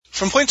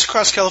From points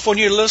across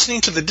California, you're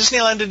listening to the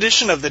Disneyland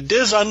edition of the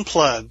Diz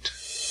Unplugged.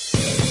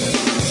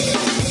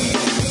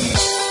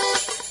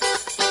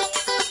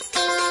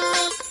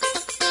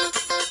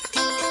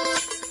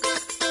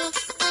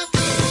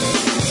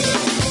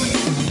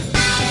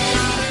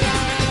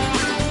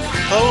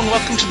 Hello and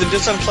welcome to the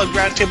Diz Unplugged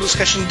Roundtable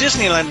Discussion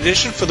Disneyland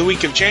edition for the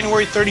week of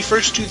January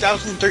 31st,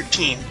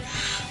 2013.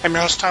 I'm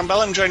your host, Tom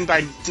Bell. I'm joined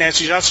by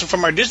Nancy Johnson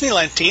from our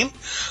Disneyland team,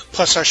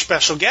 plus our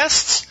special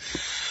guests.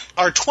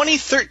 Our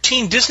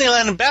 2013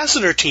 Disneyland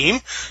Ambassador team,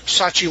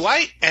 Sachi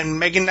White and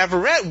Megan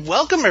Navaratte.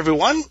 Welcome,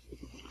 everyone.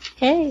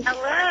 Hey.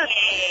 Hello.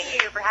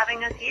 Thank you for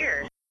having us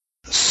here.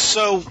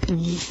 So,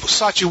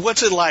 Sachi,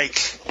 what's it like?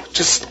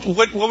 Just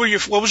what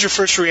was your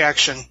first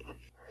reaction?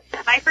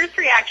 My first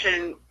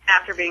reaction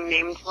after being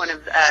named one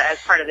of as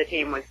part of the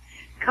team was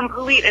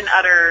complete and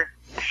utter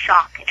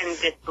shock and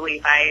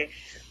disbelief.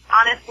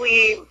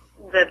 Honestly,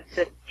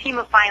 the team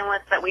of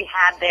finalists that we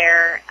had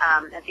there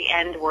at the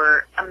end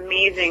were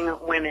amazing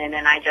women,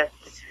 and I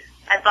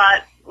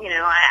thought,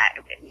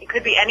 it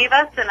could be any of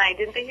us, and I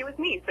didn't think it was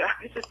me, so I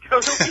was just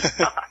totally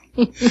shocked.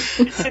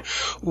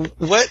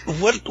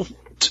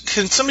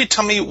 Can somebody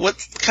tell me what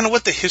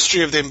the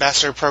history of the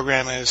Ambassador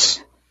program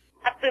is?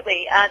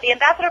 Absolutely. The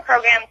Ambassador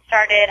program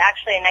started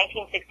actually in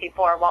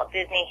 1964. Walt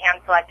Disney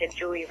hand-selected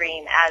Julie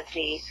Ream as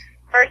the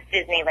first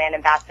Disneyland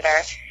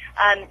Ambassador.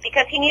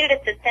 Because he needed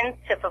assistance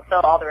to fulfill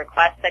all the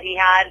requests that he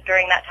had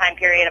during that time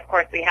period. Of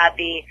course, we had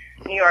the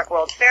New York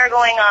World's Fair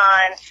going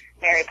on,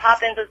 Mary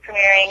Poppins was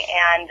premiering,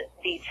 and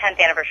the 10th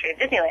anniversary of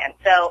Disneyland.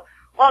 So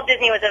Walt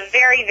Disney was a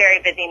very,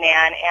 very busy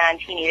man, and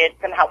he needed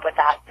some help with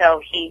that.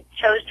 So he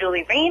chose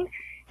Julie Ream,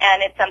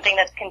 and it's something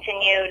that's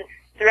continued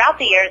throughout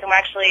the years, and we're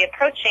actually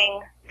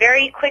approaching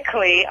very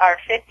quickly our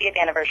 50th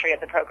anniversary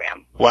of the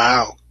program.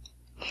 Wow.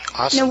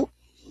 Awesome.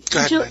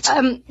 Now, go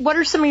ahead, what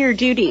are some of your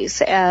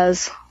duties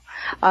as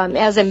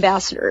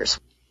ambassadors?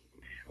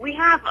 We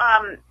have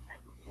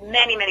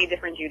many, many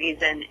different duties,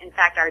 and in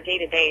fact, our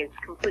day-to-day is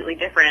completely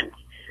different.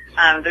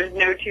 There's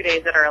no 2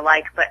 days that are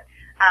alike, but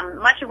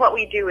much of what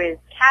we do is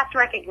cast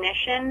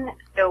recognition.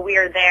 So we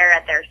are there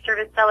at their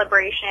service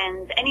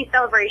celebrations, any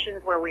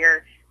celebrations where we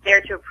are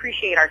there to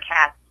appreciate our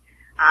cast.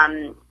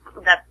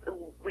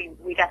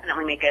 We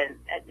definitely make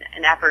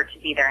an effort to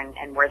be there,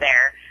 and we're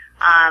there.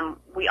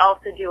 We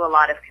also do a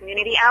lot of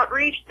community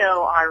outreach,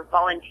 so our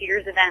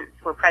volunteers events,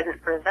 we're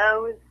present for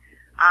those.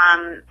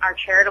 Our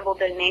charitable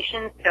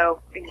donations,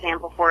 so for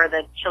example, for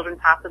the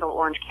Children's Hospital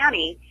Orange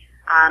County,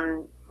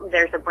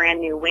 there's a brand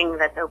new wing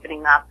that's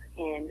opening up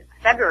in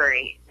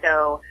February.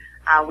 So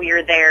we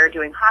are there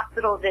doing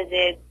hospital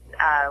visits.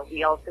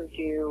 We also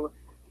do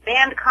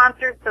band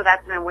concerts, so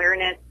that's an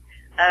awareness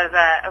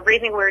of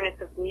raising awareness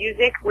of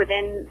music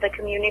within the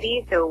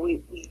community. So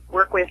we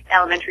work with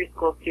elementary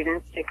school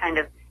students to kind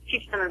of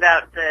teach them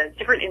about the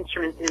different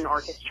instruments in an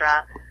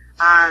orchestra.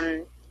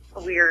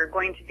 We're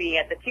going to be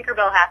at the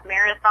Tinkerbell Half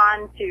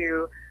Marathon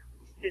to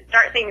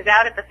start things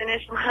out at the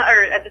finish line,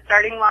 or at the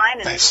starting line,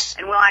 and, nice.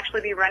 And we'll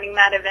actually be running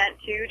that event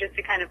too, just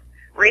to kind of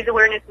raise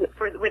awareness with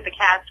the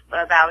cast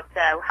about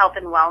health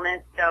and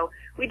wellness. So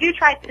we do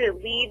try to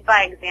lead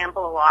by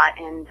example a lot,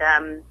 and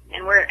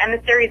we're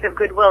emissaries of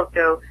goodwill.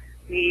 So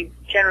we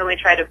generally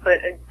try to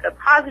put a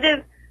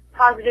positive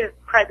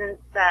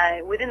presence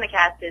within the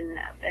cast and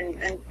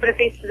put a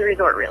face to the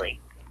resort, really.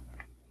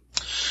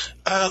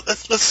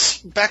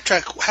 Let's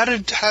backtrack.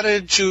 How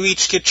did you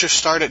each get your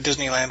start at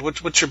Disneyland?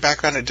 What's your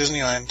background at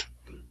Disneyland?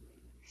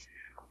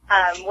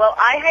 Well,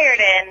 I hired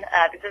in,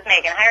 this is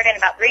Megan, hired in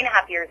about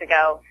 3.5 years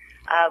ago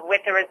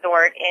with the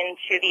resort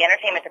into the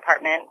entertainment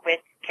department with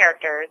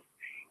characters,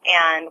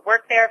 and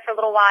worked there for a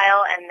little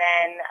while, and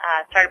then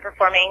started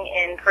performing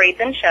in parades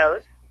and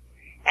shows.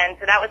 And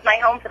so that was my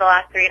home for the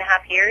last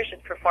 3.5 years,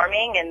 just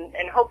performing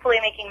and hopefully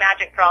making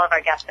magic for all of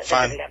our guests that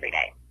visit every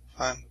day.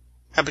 Fun.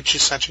 How about you,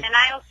 Sachi? And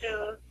I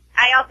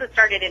also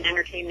started in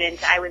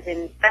entertainment. I was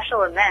in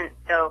special events.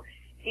 So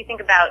if you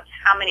think about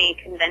how many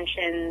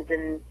conventions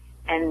and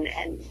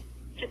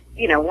just,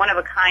 one of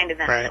a kind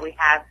events that we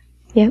have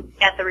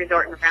at the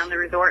resort and around the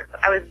resort,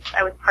 I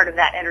was part of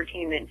that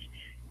entertainment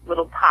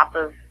little pop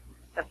of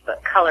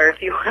color,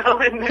 if you will,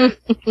 in those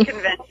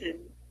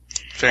conventions.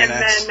 Very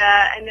nice.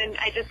 And then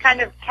I just kind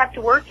of kept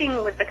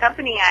working with the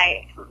company.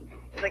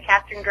 The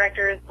casting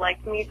directors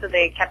liked me, so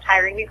they kept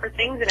hiring me for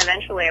things, and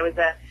eventually I was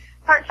a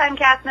part-time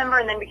cast member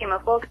and then became a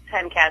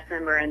full-time cast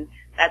member, and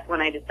that's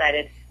when I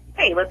decided,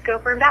 hey, let's go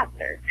for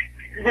Ambassador.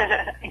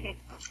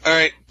 All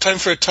right, time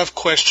for a tough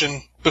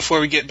question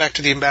before we get back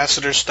to the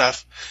Ambassador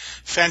stuff.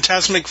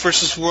 Phantasmic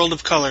versus World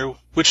of Color,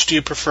 which do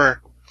you prefer?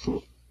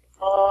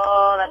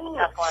 Oh, that's a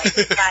tough one.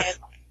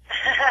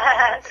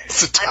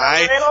 It's a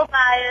tie? I'm a little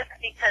biased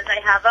because I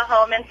have a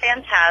home in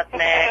Phantasmic.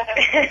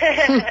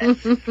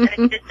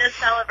 And it just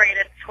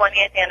celebrated its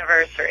 20th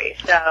anniversary.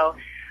 So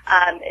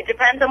it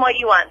depends on what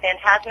you want.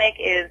 Phantasmic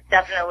is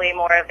definitely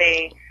more of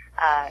a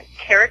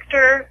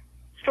character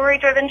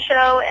story-driven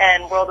show,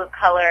 and World of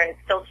Color is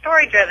still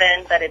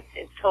story-driven, but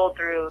it's told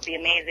through the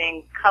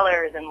amazing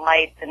colors and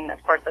lights and,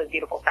 of course, those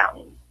beautiful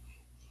fountains.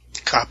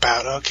 Cop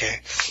out,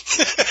 okay.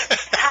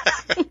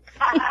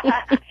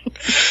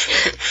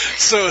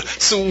 So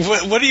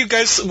what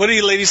are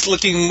you ladies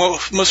looking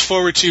most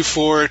forward to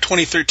for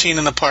 2013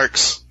 in the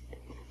parks?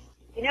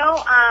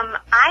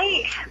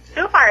 I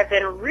so far have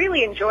been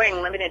really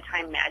enjoying limited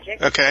time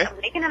magic. Okay.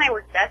 Megan and I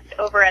were just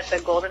over at the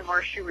Golden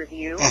Horseshoe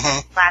Review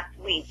last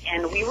week,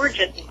 and we were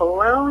just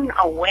blown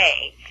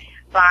away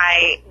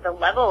by the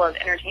level of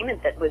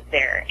entertainment that was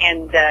there.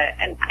 And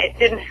it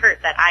didn't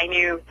hurt that I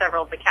knew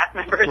several of the cast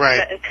members.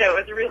 Right. So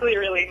it was really,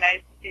 really nice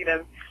to see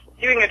them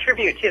doing a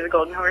tribute to the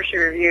Golden Horseshoe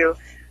Review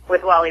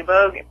with Wally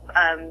Bogue.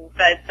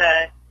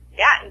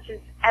 It's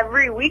just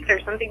every week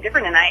there's something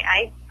different, and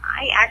I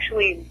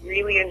actually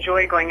really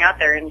enjoy going out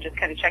there and just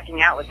kind of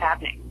checking out what's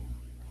happening.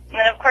 And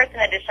then, of course, in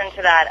addition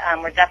to that,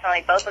 we're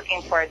definitely both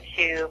looking forward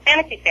to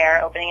Fantasy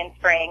Fair opening in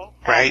spring.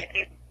 Right. If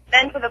you've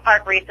been to the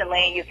park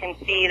recently, you can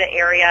see the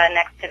area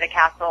next to the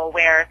castle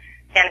where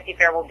Fantasy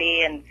Fair will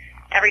be, and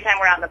every time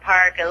we're out in the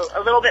park, a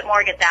little bit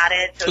more gets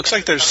added. So looks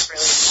like there's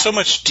really so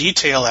much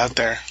detail out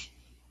there.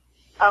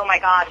 Oh, my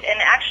gosh. And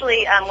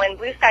actually, when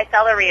Blue Sky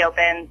Cellar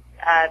reopens,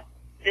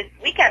 this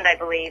weekend, I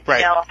believe, right,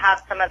 they'll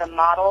have some of the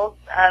models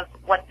of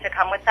what's to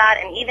come with that,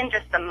 and even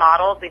just the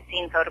models, we've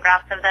seen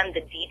photographs of them,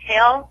 the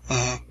detail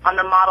on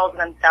the models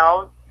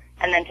themselves,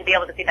 and then to be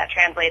able to see that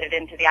translated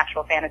into the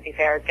actual Fantasy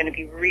Fair is going to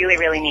be really,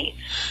 really neat.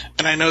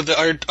 And I know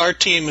that our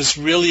team is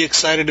really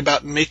excited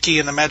about Mickey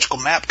and the Magical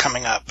Map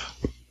coming up.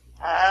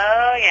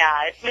 Oh,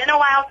 yeah. It's been a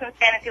while since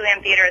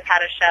Fantasyland Theater has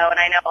had a show, and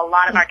I know a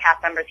lot of our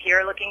cast members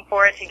here are looking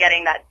forward to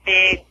getting that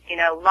big,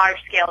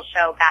 large-scale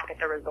show back at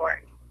the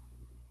resort.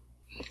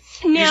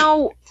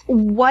 Now,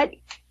 what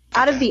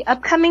out of the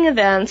upcoming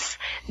events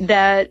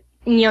that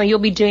you'll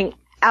be doing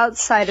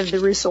outside of the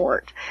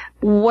resort,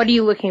 what are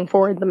you looking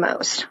forward the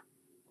most?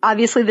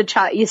 Obviously,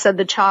 you said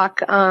the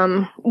Chalk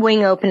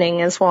wing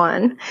opening is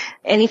one.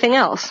 Anything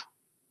else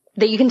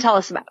that you can tell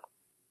us about?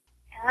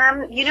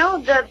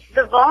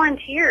 The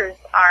volunteers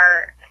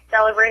are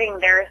celebrating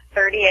their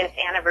 30th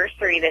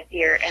anniversary this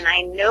year, and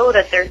I know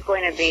that there's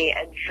going to be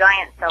a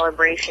giant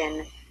celebration,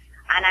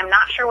 and I'm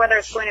not sure whether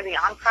it's going to be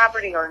on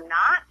property or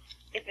not.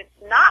 If it's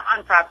not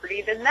on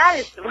property, then that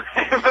is the one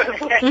I'm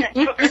most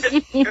looking forward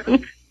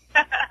to.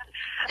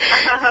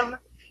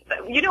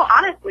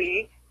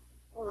 Honestly,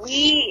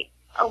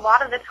 a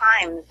lot of the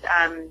times,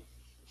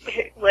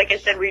 like I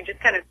said, we just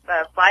kind of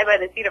fly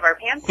by the seat of our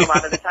pants a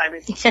lot of the time.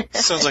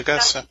 Sounds like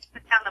us. Down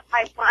the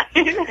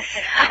pipeline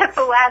at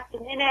the last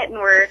minute, and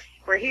we're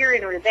here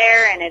and we're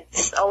there, and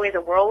it's always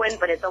a whirlwind,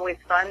 but it's always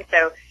fun.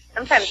 So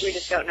sometimes we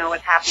just don't know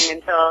what's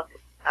happening until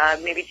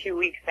maybe 2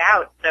 weeks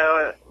out.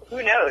 So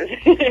who knows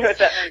what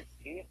that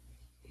means.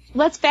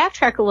 Let's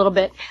backtrack a little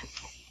bit.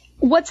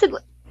 What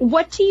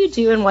do you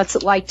do, and what's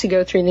it like to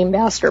go through the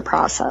ambassador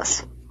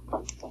process?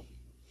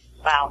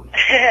 Wow.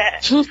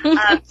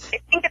 I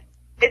think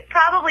it's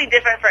probably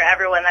different for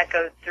everyone that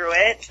goes through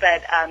it,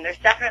 but there's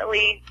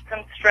definitely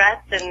some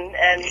stress and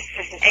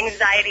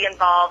anxiety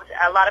involved,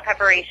 a lot of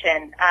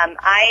preparation.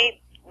 I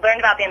learned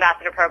about the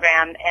ambassador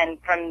program, and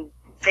from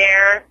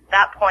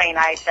that point,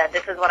 I said,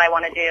 this is what I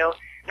want to do.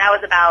 And that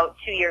was about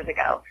 2 years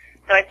ago.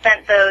 So I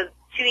spent those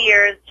 2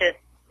 years just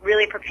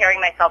really preparing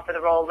myself for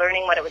the role,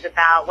 learning what it was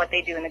about, what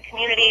they do in the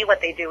community,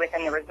 what they do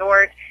within the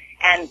resort,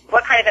 and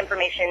what kind of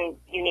information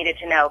you needed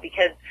to know.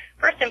 Because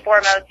first and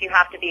foremost, you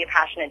have to be a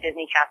passionate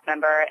Disney cast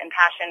member and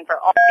passion for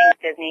all things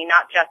Disney,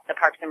 not just the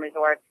parks and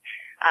resorts.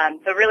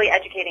 So really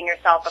educating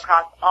yourself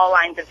across all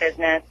lines of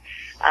business,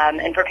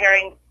 and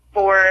preparing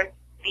for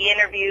the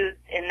interviews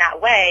in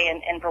that way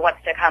and for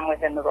what's to come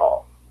within the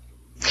role.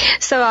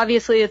 So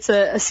obviously it's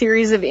a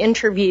series of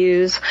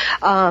interviews.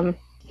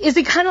 Is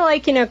it kind of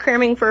like,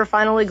 cramming for a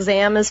final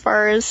exam as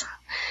far as,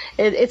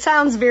 it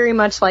sounds very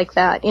much like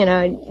that,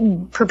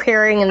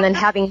 preparing and then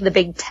having the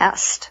big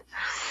test.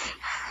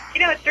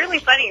 It's really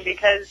funny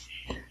because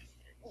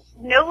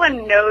no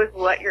one knows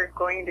what you're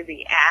going to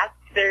be asked.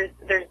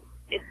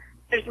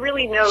 There's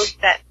really no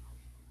set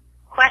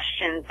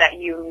questions that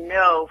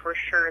for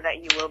sure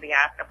that you will be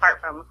asked, apart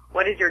from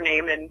what is your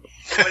name and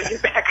what is your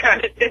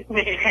background at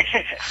Disney.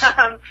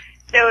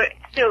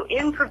 So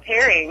in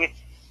preparing,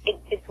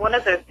 it's one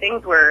of those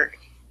things where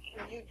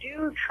you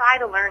do try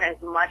to learn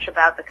as much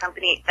about the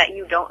company that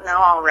you don't know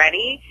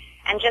already,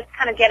 and just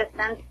kind of get a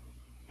sense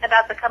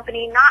about the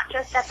company, not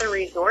just at the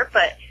resort,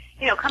 but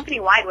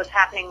company-wide, what's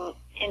happening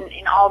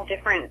in all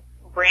different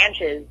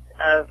branches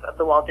of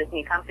the Walt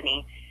Disney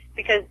Company,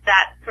 because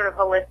that sort of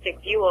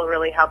holistic view will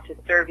really help to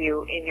serve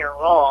you in your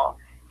role.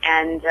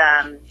 And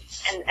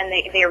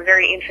they are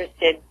very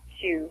interested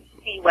to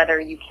see whether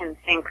you can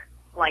think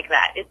like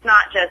that. It's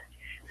not just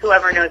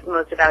whoever knows the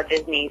most about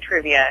Disney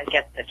trivia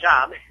gets the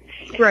job.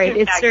 Right,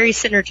 it's very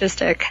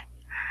synergistic.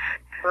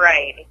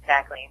 Right,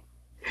 exactly.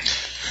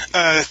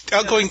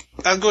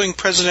 Outgoing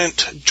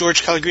President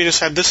George Kalogridis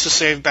had this to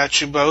say about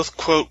you both,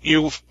 quote,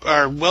 "You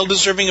are well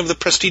deserving of the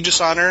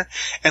prestigious honor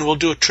and will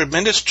do a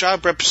tremendous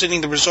job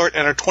representing the resort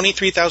and our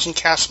 23,000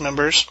 cast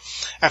members.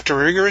 After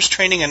a rigorous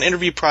training and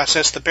interview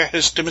process, the pair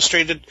has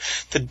demonstrated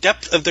the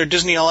depth of their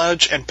Disney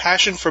knowledge and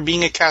passion for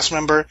being a cast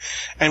member,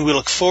 and we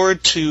look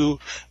forward to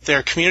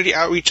their community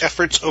outreach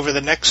efforts over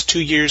the next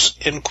 2 years,"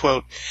 end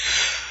quote.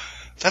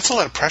 That's a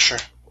lot of pressure.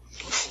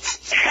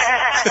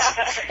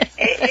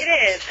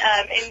 It is.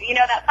 And, you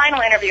know, that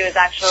final interview is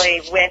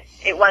actually with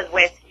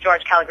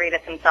George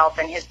Kalogridis himself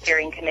and his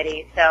steering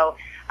committee. So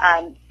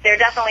there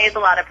definitely is a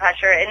lot of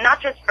pressure, and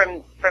not just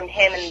from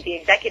him and the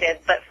executives,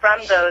 but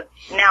from those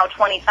now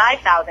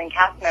 25,000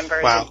 cast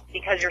members. Wow.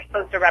 Because you're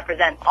supposed to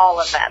represent all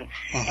of them.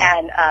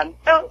 Mm-hmm. And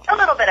so a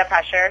little bit of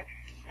pressure.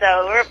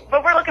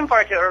 But we're looking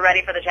forward to it. We're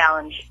ready for the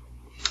challenge.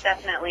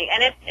 Definitely.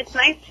 And it's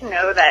nice to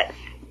know that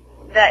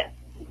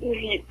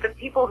the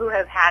people who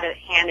have had a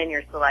hand in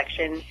your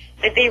selection,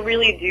 that they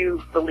really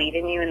do believe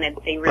in you and that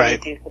they really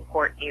do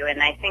support you.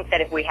 And I think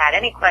that if we had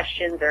any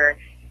questions or,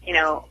 you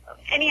know,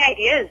 any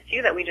ideas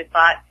too that we just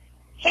thought,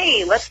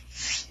 hey, let's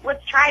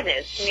try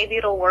this. Maybe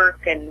it'll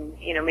work and,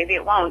 you know, maybe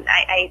it won't.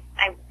 I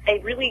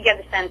really get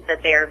the sense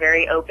that they are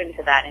very open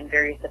to that and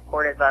very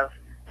supportive of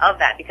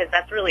that, because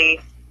that's really,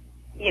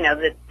 you know,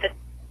 the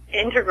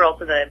integral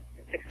to the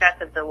success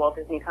of the Walt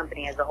Disney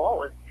Company as a whole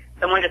was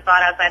someone just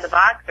thought outside the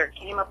box or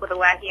came up with a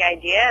wacky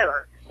idea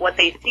or what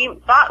they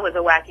thought was a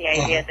wacky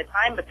idea at the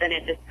time, but then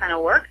it just kind of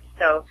worked.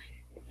 So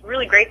it's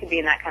really great to be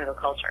in that kind of a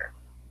culture.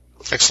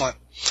 Excellent.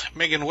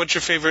 Megan, what's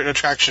your favorite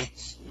attraction?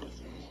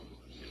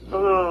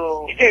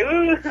 Ooh.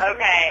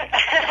 Okay.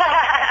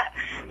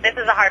 This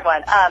is a hard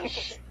one.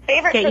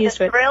 Favorite for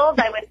the thrills,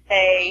 I would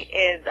say,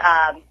 is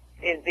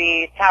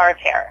the Tower of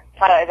Terror.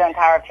 Twilight Zone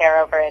Tower of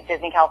Terror over at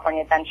Disney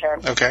California Adventure.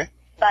 Okay.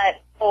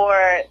 But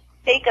for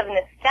sake of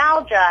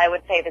nostalgia, I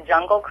would say the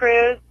Jungle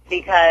Cruise,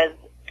 because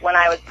when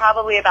I was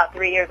probably about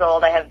 3 years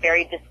old, I have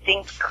very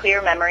distinct,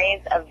 clear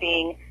memories of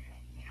being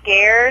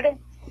scared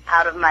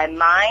out of my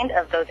mind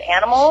of those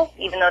animals,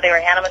 even though they were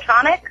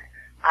animatronic.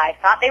 I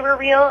thought they were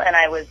real, and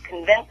I was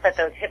convinced that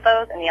those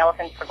hippos and the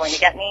elephants were going to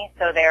get me.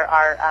 So there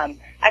are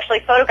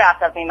actually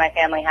photographs of me my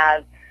family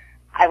has.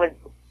 I was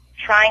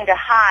trying to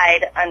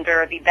hide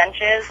under the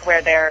benches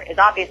where there is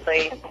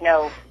obviously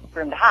no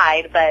room to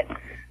hide, but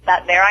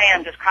that there I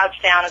am, just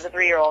crouched down as a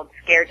 3-year-old,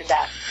 scared to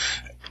death.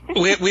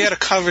 We had a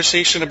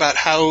conversation about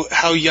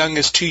how young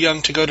is too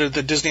young to go to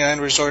the Disneyland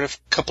Resort a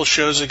couple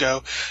shows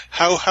ago.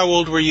 How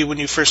old were you when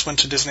you first went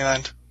to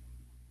Disneyland?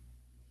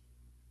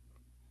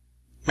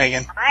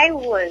 Megan. I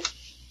was...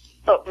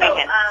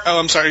 Megan.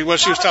 I'm sorry. What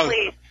she was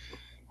telling.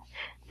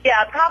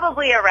 Yeah,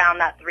 probably around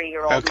that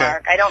 3-year-old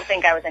mark. I don't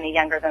think I was any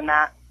younger than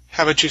that.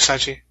 How about you,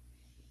 Sachi?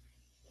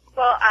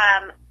 Well,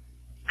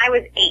 I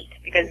was 8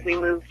 because we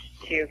moved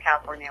to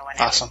California when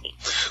awesome.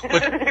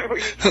 I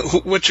was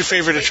 8. What's your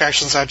favorite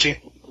attraction, Sachi?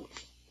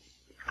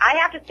 I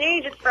have to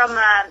say, just from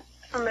a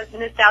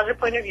nostalgia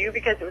point of view,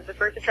 because it was the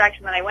first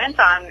attraction that I went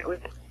on, it was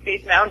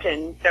Space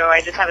Mountain, so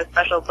I just have a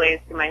special place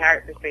in my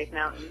heart for Space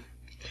Mountain.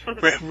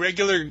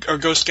 Regular or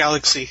Ghost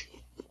Galaxy?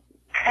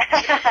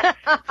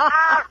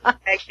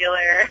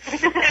 Regular.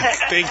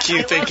 Thank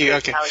you.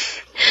 Okay.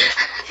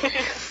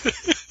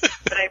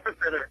 But I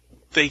prefer the...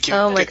 Thank you.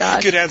 Oh my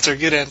gosh. Good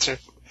answer.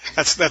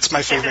 That's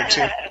my favorite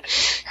too.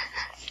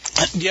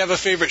 Do you have a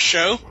favorite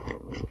show?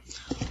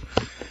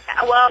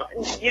 Well,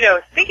 you know,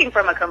 speaking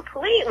from a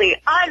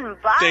completely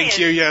unbiased... Thank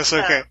you, yes,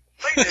 okay.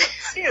 Point of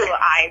view,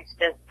 I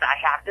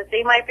have to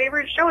say my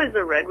favorite show is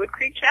the Redwood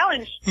Creek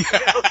Challenge. The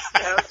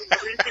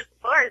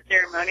floor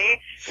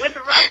ceremony with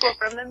Russell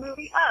from the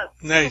movie Up.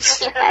 Nice.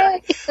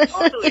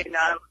 Totally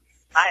not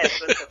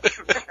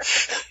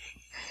biased.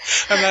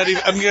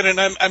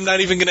 I'm not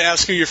even gonna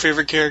ask who your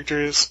favorite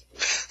character is.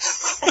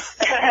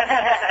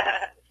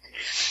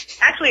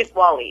 Actually, it's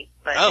Wally.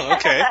 But oh,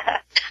 okay.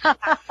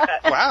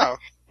 Wow.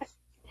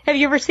 Have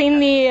you ever seen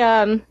the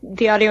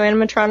audio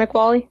animatronic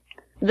Wally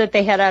that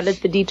they had out at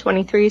the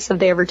D23? Have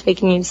they ever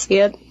taken you to see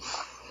it?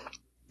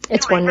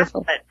 It's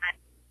wonderful. But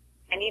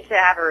I need to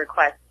have a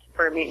request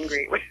for a meet and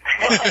greet.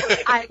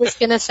 I was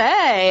gonna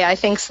say, I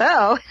think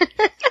so.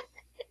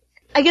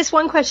 I guess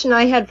one question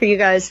I had for you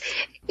guys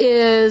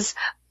is,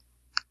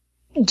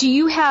 do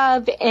you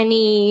have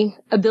any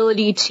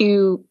ability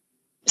to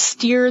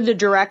steer the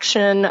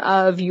direction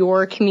of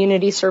your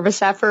community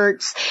service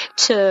efforts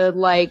to,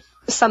 like,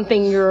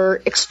 something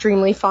you're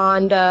extremely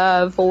fond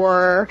of,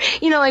 or,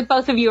 you know, like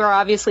both of you are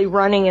obviously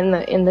running in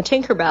the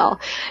Tinkerbell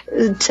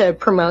to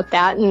promote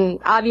that, and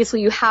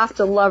obviously you have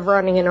to love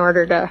running in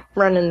order to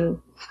run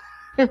in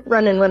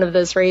one of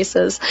those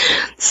races.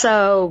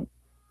 So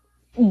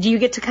do you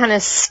get to kind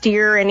of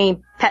steer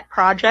any pet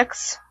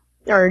projects,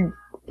 or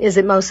is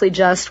it mostly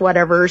just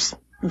whatever's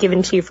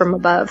given to you from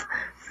above?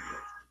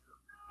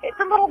 It's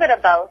a little bit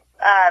of both.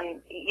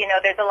 You know,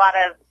 there's a lot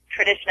of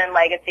tradition and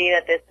legacy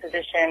that this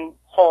position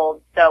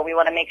holds, so we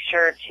want to make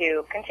sure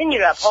to continue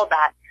to uphold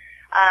that.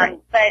 Right.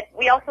 But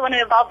we also want to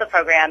evolve the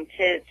program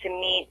to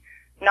meet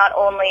not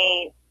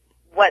only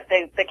what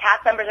the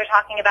cast members are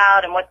talking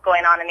about and what's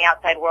going on in the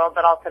outside world,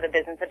 but also the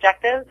business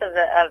objectives of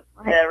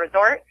the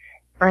resort.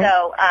 Right.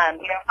 So,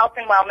 health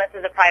and wellness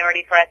is a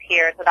priority for us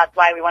here, so that's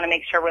why we want to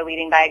make sure we're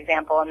leading by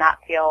example in that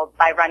field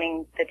by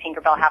running the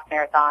Tinkerbell Half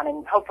Marathon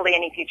and hopefully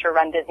any future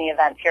Run Disney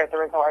events here at the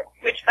resort.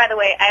 Which, by the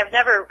way, I've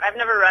never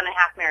run a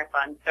half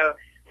marathon, so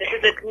this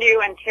is a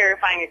new and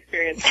terrifying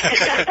experience.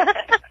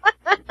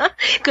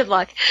 Good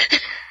luck.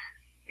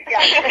 Yeah.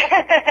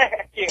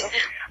 Thank you.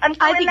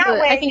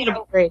 I think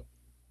it'll be great.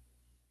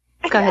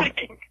 Go ahead.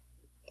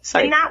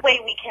 Sorry. In that way,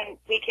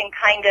 we can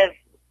kind of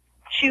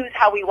choose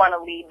how we want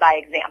to lead by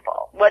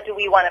example. What do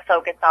we want to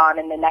focus on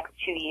in the next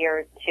 2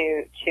 years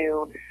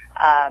to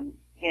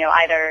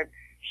either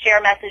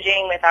share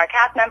messaging with our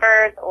cast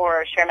members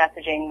or share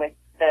messaging with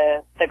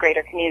the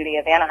greater community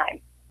of Anaheim.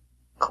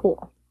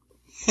 Cool.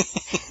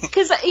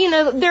 Because,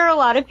 there are a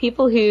lot of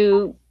people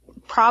who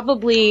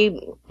probably,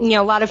 a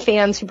lot of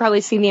fans who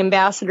probably see the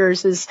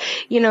ambassadors as,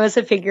 as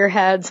a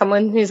figurehead,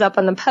 someone who's up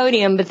on the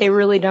podium, but they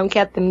really don't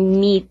get the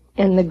meat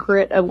and the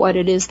grit of what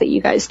it is that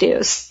you guys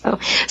do. So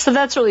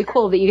that's really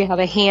cool that you have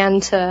a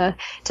hand to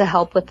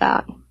help with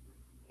that.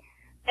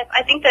 Yes,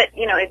 I think that,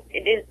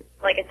 it is,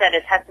 like I said,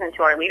 a testament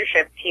to our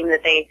leadership team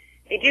that they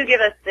do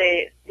give us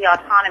the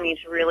autonomy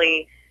to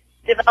really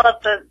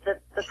develop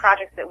the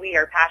projects that we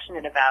are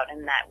passionate about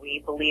and that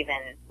we believe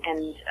in,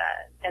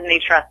 and they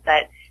trust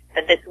that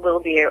this will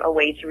be a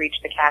way to reach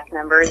the cast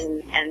members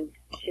and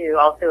to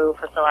also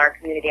fulfill our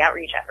community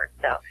outreach efforts.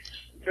 So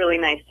it's really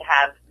nice to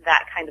have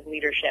that kind of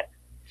leadership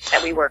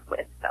that we work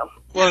with. So.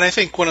 Well, and I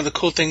think one of the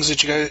cool things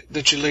that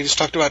you ladies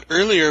talked about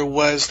earlier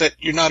was that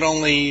you're not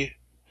only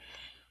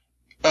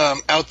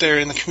out there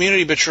in the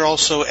community, but you're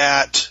also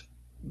at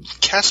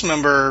cast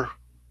member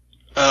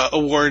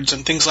awards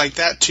and things like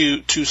that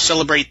to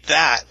celebrate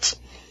that.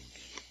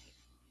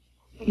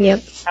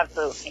 Yep.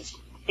 Absolutely.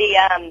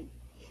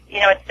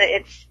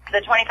 It's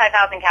the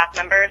 25,000 cast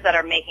members that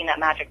are making that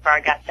magic for our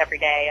guests every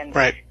day. And,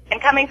 right.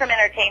 And coming from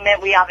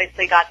entertainment, we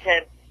obviously got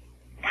to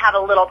have a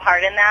little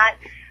part in that.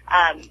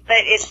 But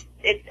it's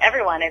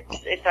everyone.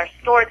 It's our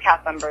stores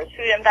cast members,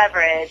 food and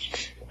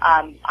beverage,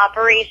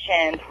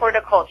 operations,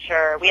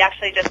 horticulture. We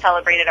actually just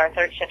celebrated our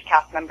third shift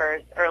cast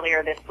members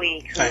earlier this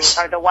week, who nice.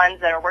 are the ones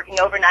that are working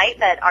overnight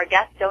that our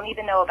guests don't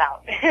even know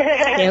about.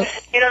 Yep.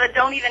 That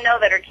don't even know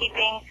that are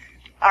keeping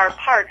our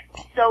parks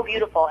so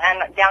beautiful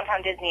and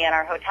downtown Disney and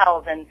our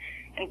hotels and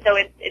so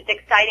it's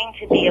exciting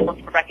to be able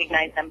to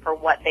recognize them for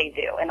what they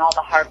do and all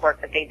the hard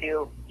work that they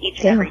do each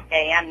and every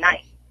day and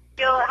night.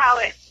 Feel how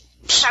it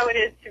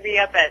is to be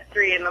up at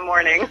 3 a.m. We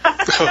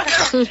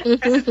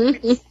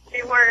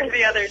were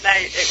the other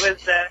night. It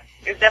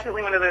was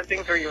definitely one of those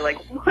things where you're like,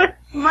 what?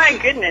 My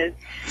goodness,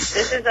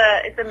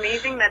 it's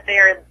amazing that they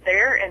are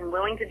there and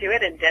willing to do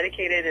it and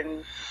dedicated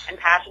and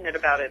passionate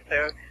about it.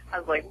 So I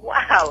was like,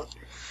 wow.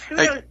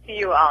 Kudos to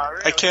you all.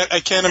 Really. I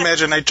can't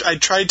imagine. I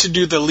tried to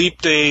do the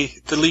leap day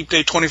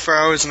 24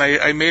 hours, and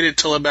I made it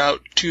till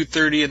about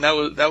 2:30, and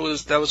that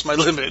was my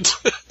limit.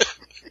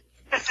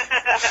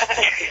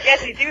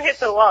 Yes, you do hit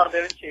the wall,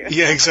 don't you?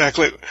 Yeah,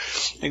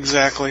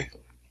 exactly.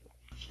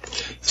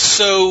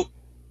 So,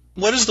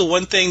 what is the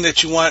one thing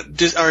that you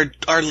want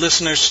our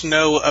listeners to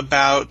know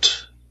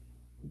about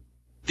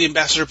the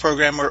ambassador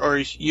program or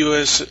you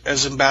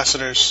as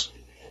ambassadors?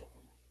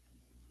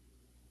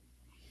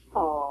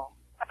 Oh,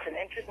 that's an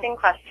interesting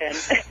question. It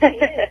is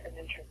an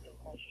interesting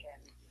question.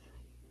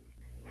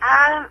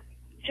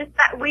 Just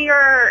that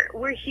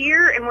we're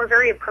here and we're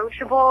very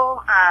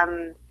approachable.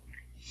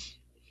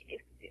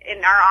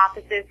 In our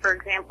offices, for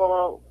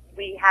example,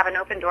 we have an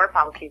open door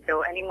policy,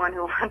 so anyone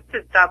who wants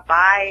to stop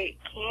by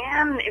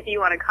can. If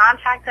you want to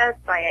contact us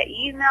via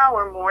email,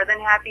 we're more than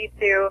happy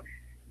to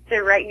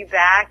write you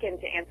back and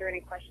to answer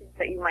any questions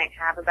that you might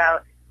have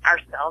about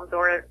ourselves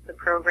or the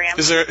program.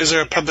 Is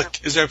there a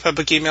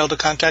public email to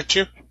contact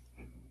you?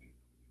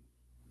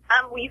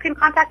 Well, you can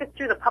contact us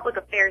through the public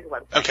affairs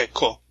website. Okay,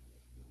 cool.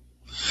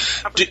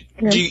 Do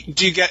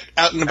you get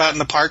out and about in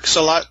the parks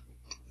a lot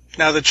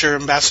now that you're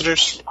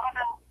ambassadors?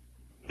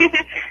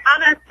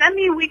 On a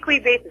semi-weekly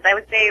basis, I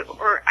would say,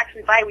 or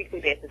actually bi-weekly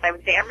basis, I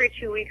would say every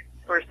 2 weeks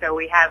or so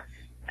we have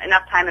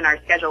enough time in our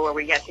schedule where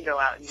we get to go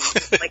out and,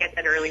 like I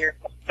said earlier,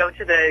 go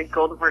to the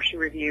Golden Horseshoe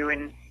Review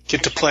and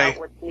get to play. Check out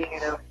what's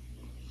new,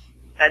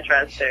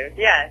 etc. So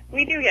yeah,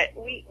 we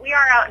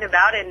are out and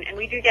about, and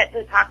we do get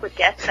to talk with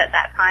guests at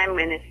that time,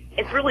 and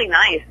it's really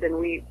nice. And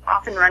we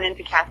often run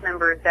into cast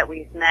members that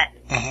we've met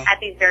at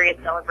these various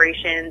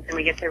celebrations, and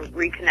we get to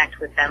reconnect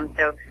with them.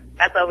 So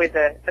that's always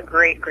a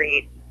great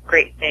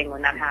thing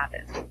when that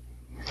happens.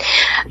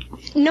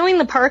 Knowing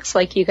the parks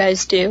like you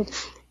guys do,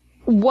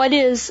 what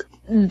is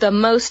the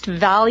most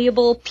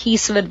valuable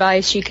piece of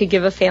advice you could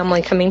give a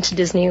family coming to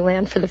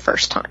Disneyland for the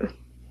first time?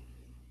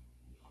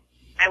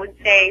 I would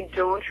say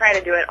don't try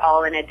to do it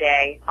all in a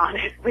day.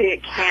 Honestly,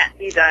 it can't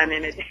be done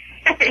in a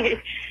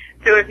day.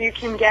 So if you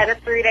can get a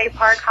 3-day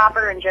park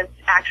hopper and just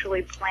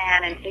actually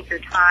plan and take your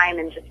time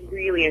and just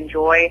really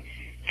enjoy,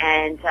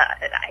 and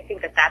I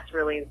think that that's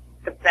really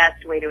the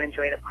best way to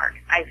enjoy the park.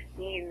 I've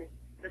seen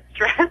the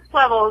stress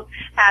levels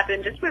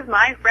happen just with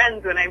my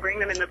friends when I bring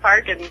them in the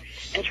park and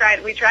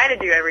we try to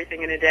do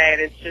everything in a day,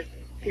 and it's just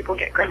people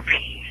get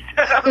grumpy.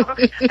 So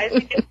I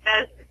think it's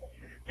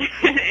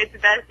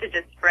best to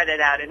just spread it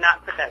out and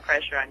not put that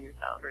pressure on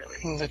yourself,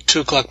 really. The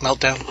 2 o'clock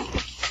meltdown.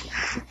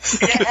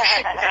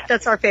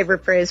 That's our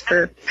favorite phrase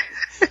for,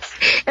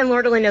 and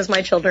Lord only knows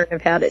my children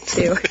have had it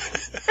too.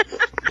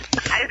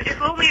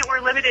 If only it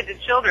were limited to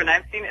children.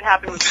 I've seen it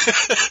happen with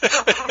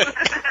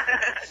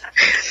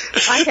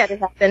I had it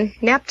happen.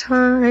 Nap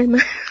time.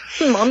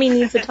 Mommy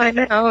needs a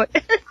timeout.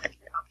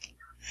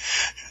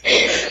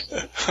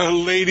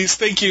 Ladies,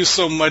 thank you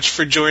so much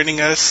for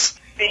joining us.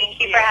 Thank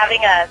you for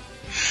having us.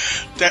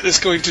 That is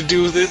going to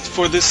do it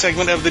for this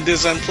segment of the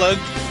Dis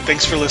Unplugged.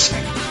 Thanks for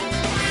listening.